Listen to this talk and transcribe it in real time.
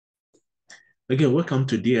Again, welcome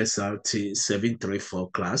to DSRT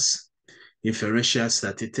 734 class, Inferential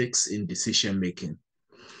Statistics in Decision Making.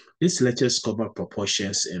 These lectures cover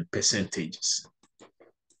proportions and percentages.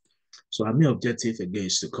 So our main objective again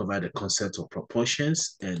is to cover the concept of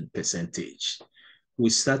proportions and percentage.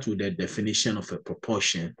 We start with the definition of a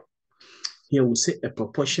proportion. Here we say a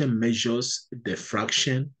proportion measures the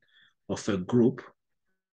fraction of a group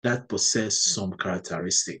that possess some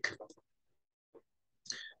characteristic.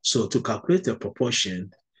 So to calculate a proportion,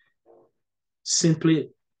 simply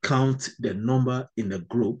count the number in a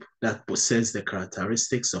group that possess the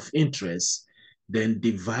characteristics of interest, then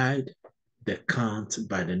divide the count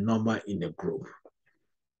by the number in the group.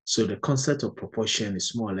 So the concept of proportion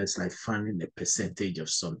is more or less like finding a percentage of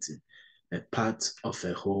something, a part of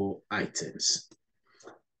a whole items.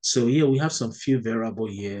 So here we have some few variable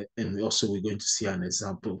here, and also we're going to see an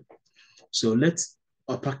example. So let's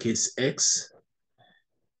uppercase X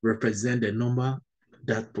represent the number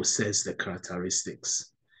that possess the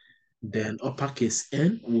characteristics. Then uppercase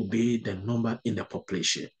N will be the number in the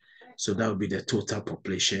population. So that will be the total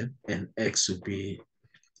population, and X will be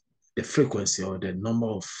the frequency or the number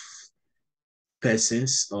of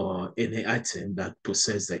persons or any item that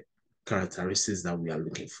possess the characteristics that we are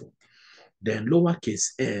looking for. Then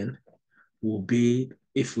lowercase n will be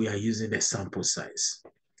if we are using the sample size.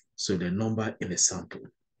 So the number in a sample.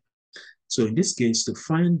 So in this case, to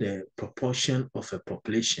find the proportion of a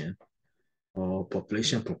population or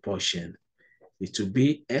population proportion, it will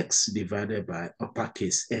be X divided by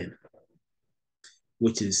uppercase N,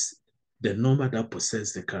 which is the number that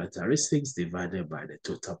possesses the characteristics divided by the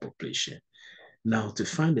total population. Now, to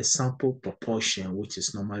find the sample proportion, which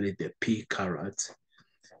is normally the P carat,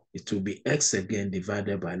 it will be X again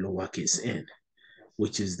divided by lowercase n,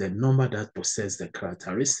 which is the number that possesses the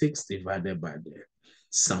characteristics divided by the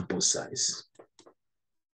sample size.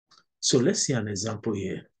 So let's see an example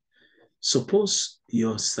here. Suppose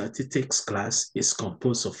your statistics class is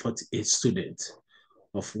composed of 48 students,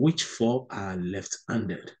 of which 4 are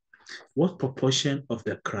left-handed. What proportion of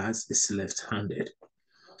the class is left-handed?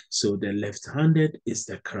 So the left-handed is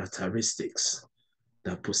the characteristics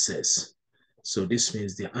that possess. So this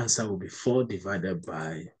means the answer will be 4 divided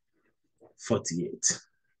by 48.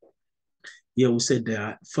 Here we said there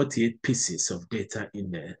are 48 pieces of data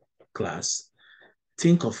in the class.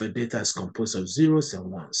 Think of a data as composed of zeros and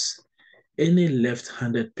ones. Any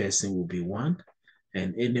left-handed person will be 1,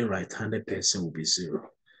 and any right-handed person will be 0.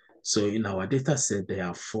 So in our data set, there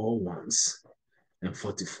are 4 ones and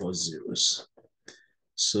 44 zeros.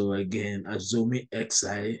 So again, assuming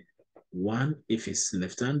xi 1 if it's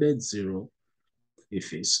left-handed, 0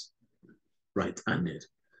 if it's right-handed.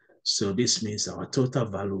 So this means our total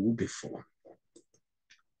value will be 4.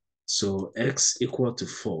 So x equal to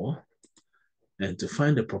 4. And to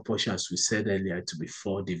find the proportion, as we said earlier, to be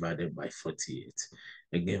 4 divided by 48.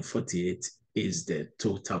 Again, 48 is the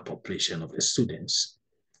total population of the students.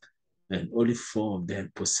 And only 4 of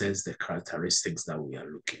them possess the characteristics that we are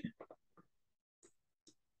looking at.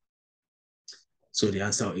 So the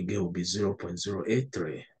answer again will be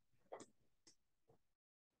 0.083.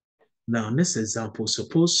 Now, next example,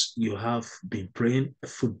 suppose you have been playing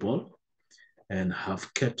football and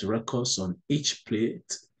have kept records on each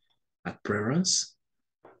plate appearance.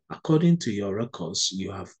 According to your records, you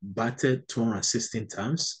have batted 216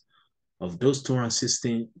 times. Of those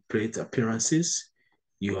 216 plate appearances,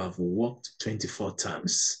 you have walked 24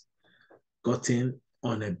 times, gotten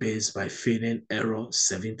on a base by fielding error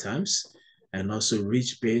 7 times, and also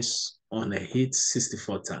reached base on a hit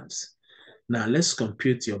 64 times. Now let's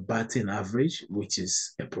compute your batting average, which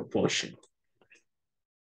is a proportion.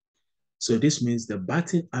 So this means the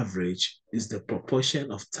batting average is the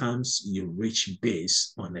proportion of times you reach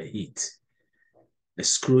base on a hit,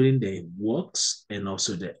 excluding the walks and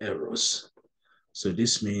also the errors. So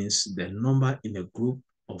this means the number in a group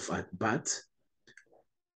of at bat,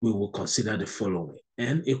 we will consider the following: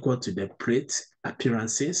 n equal to the plate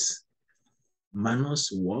appearances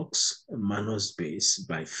minus walks minus base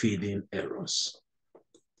by fielding errors.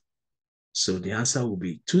 So the answer will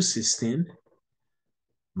be 216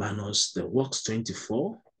 minus the walks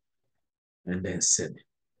 24 and then 7.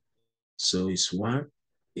 So it's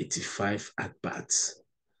 185 at bats.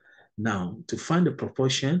 Now to find the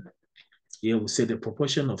proportion, here we say the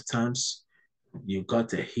proportion of times you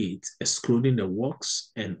got a hit, excluding the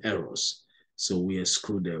walks and errors. So we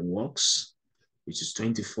exclude the walks, which is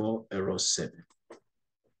 24, errors 7.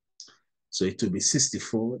 So it will be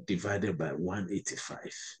 64 divided by 185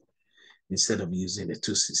 instead of using the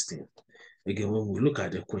 216. Again, when we look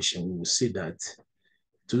at the question, we will see that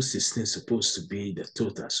 216 is supposed to be the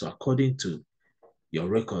total. So according to your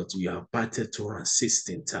record, you have batted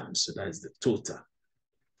 216 times. So that's the total.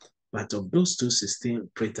 But of those 216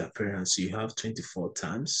 plate appearances, you have 24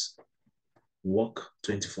 times, walk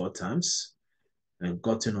 24 times, and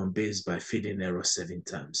gotten on base by feeding error 7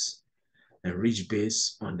 times, and reach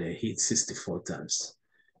base on the hit 64 times.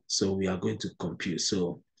 So we are going to compute.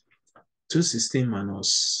 So 216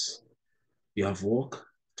 minus, you have walk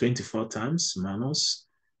 24 times minus,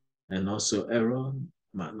 and also error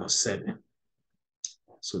minus 7.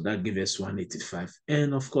 So that gives us 185.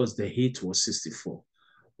 And of course, the hit was 64.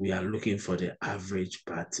 We are looking for the average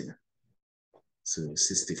batting. So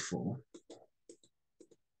 64.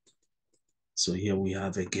 So here we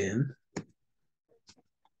have again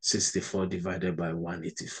 64 divided by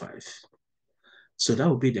 185. So that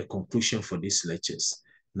will be the conclusion for these lectures.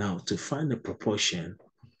 Now, to find the proportion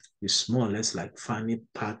is more or less like finding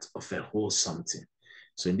part of a whole something.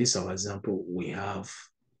 So in this our example, we have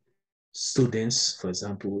students. For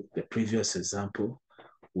example, the previous example,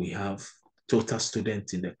 we have total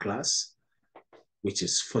students in the class, which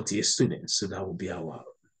is 48 students. So that will be our,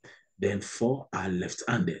 then 4 are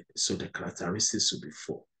left-handed. So the characteristics will be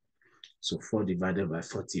 4. So 4 divided by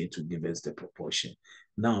 48 will give us the proportion.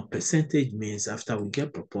 Now, percentage means after we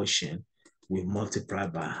get proportion, we multiply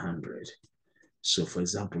by 100. So for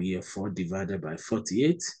example, here 4 divided by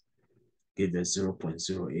 48 gives us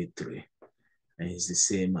 0.083. And it's the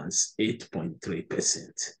same as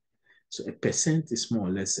 8.3%. So a percent is more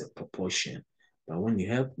or less a proportion. But when you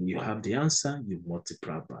have the answer, you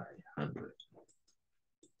multiply by 100.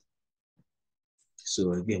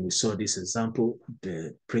 So again, we saw this example.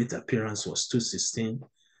 The plate appearance was 216.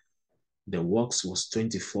 The walks was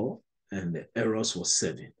 24. And the errors was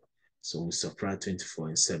 7. So we subtract 24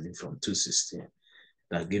 and 7 from 216.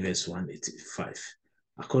 That gives us 185.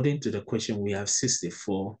 According to the question, we have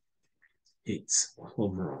 64 hits,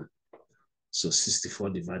 home run. So 64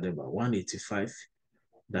 divided by 185,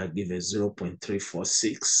 that gives us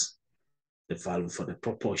 0.346, the value for the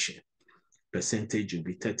proportion. Percentage will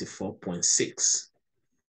be 34.6,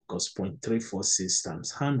 because 0.346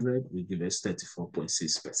 times 100 will give us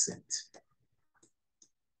 34.6%.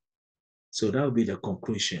 So that will be the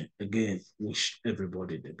conclusion. Again, wish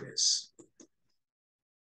everybody the best.